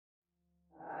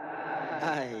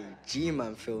Aye,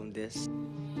 G-Man filmed this.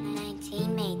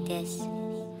 19 made this.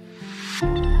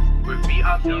 With me,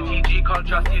 I'm DTG, can't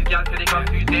trust these gals cause they come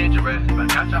too dangerous. If I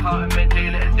catch a heart and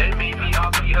maintain it, and then maybe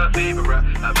I'll be her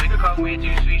favourite. That figure come way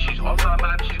too sweet, she's on my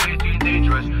mind, but she's way too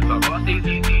dangerous. So I gotta stay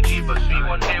DTG, but sweet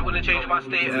one here wouldn't change my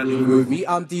status. With me,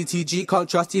 I'm DTG, can't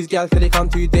trust these gals cause they come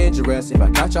too dangerous. If I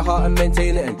catch a heart and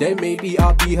maintain it, and then maybe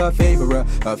I'll be her favourite.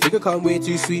 Her figure come way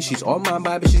too sweet, she's on my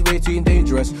mind, but she's way too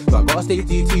dangerous. So I gotta stay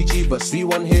DTG, but sweet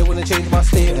one here wouldn't change my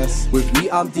status. With me,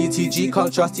 I'm DTG,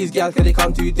 can't trust these gals cause they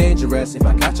come too dangerous. If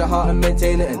I catch a heart and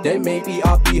maintain it, and then maybe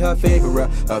I'll be her favourite.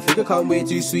 Her figure come way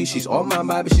too sweet, she's on my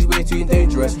mind, but she's way too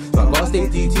dangerous. So I gotta stay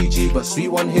DTG, but sweet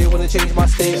one here wanna change my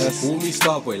status. Call me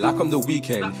Starboy like I'm the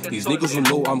weekend. These niggas will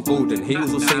know I'm golden.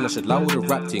 Haters will saying I should lie with the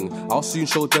rap thing. I'll soon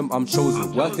show them I'm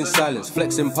chosen. Work in silence,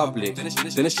 flex in public, then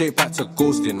it's straight back to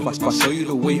ghosting. But I'll show you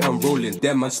the way I'm rolling.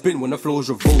 Them man spin when the flow's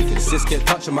revolting. Sis get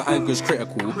touching my anger's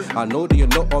critical. I know that you're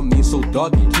not on me, so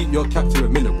doggy, keep your cap to a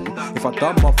minimal. If I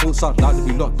done my phone sound loud to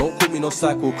be locked, don't call me no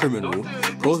psycho criminal.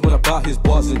 Bros when about his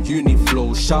bars and uni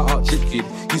flows. Shout out Drip Kid,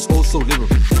 he's also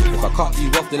lyrical. If I cut you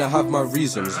off, then I have my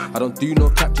reasons. I don't do no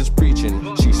cap, just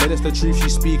preaching. She said it's the truth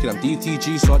she's speaking. I'm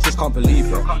DTG, so I just can't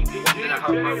believe it. I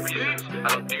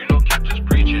don't do no cap, just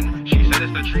preaching. She said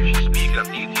it's the truth she's speaking. I'm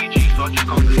DTG, so I just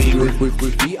can't believe it.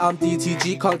 With me, I'm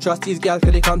DTG, can't trust these gals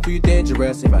cause they come too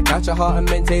dangerous. If I catch a heart and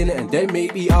maintain it, and then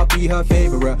maybe I'll be her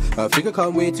favourite. Her figure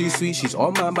come way too sweet, she's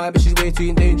on my mind, but she's way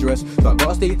too dangerous. So I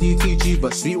gotta stay DTG,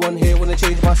 but sweet one here wanna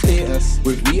change my status.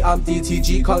 With me, I'm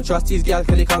DTG, can't trust these gals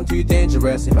cause they come too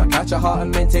dangerous. If I catch a heart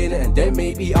and maintain it, and then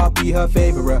maybe I'll be her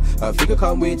favourite. Her figure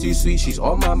come way too sweet, she's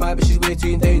on my mind, but she's way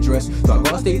too dangerous. So I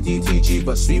gotta stay DTG,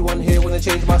 but sweet one here wanna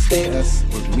change my status.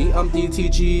 With me, I'm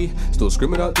DTG, still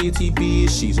screaming out DTB.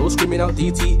 She's all screaming out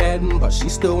DTN, but she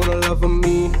still wanna love on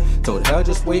me. Told her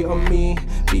just wait on me,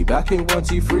 be back in 1,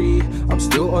 2, 3. I'm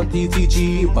still on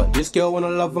DTG, but this girl wanna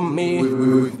love on me.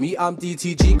 With me, I'm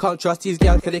DTG, can't trust these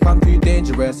gals cause they come too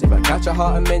dangerous. If I catch a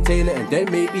heart and maintain it, and then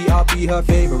maybe I'll be her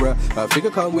favourite. Her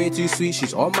figure come way too sweet,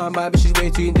 she's on my mind, but she's way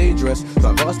too dangerous. So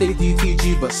I gotta stay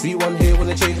DTG, but sweet one here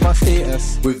wanna change my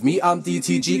status. With me, I'm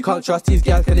DTG, can't trust these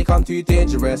gals cause they come too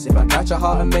dangerous. If I catch a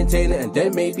heart and maintain it, and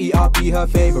then maybe I'll be her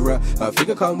favourite. Her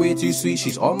figure come way too sweet,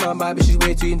 she's on my mind, but she's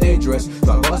way too dangerous.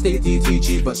 So I gotta stay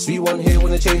DTG, but sweet one here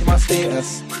wanna change my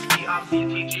status. With me, I'm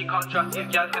DTG, can't trust these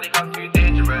gals cause they come too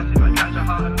dangerous. If I catch a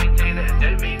heart and maintain it, and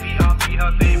then maybe I'll be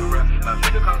her favourite. Her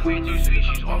figure come way too sweet,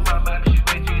 she's on my mind, but she's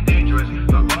way too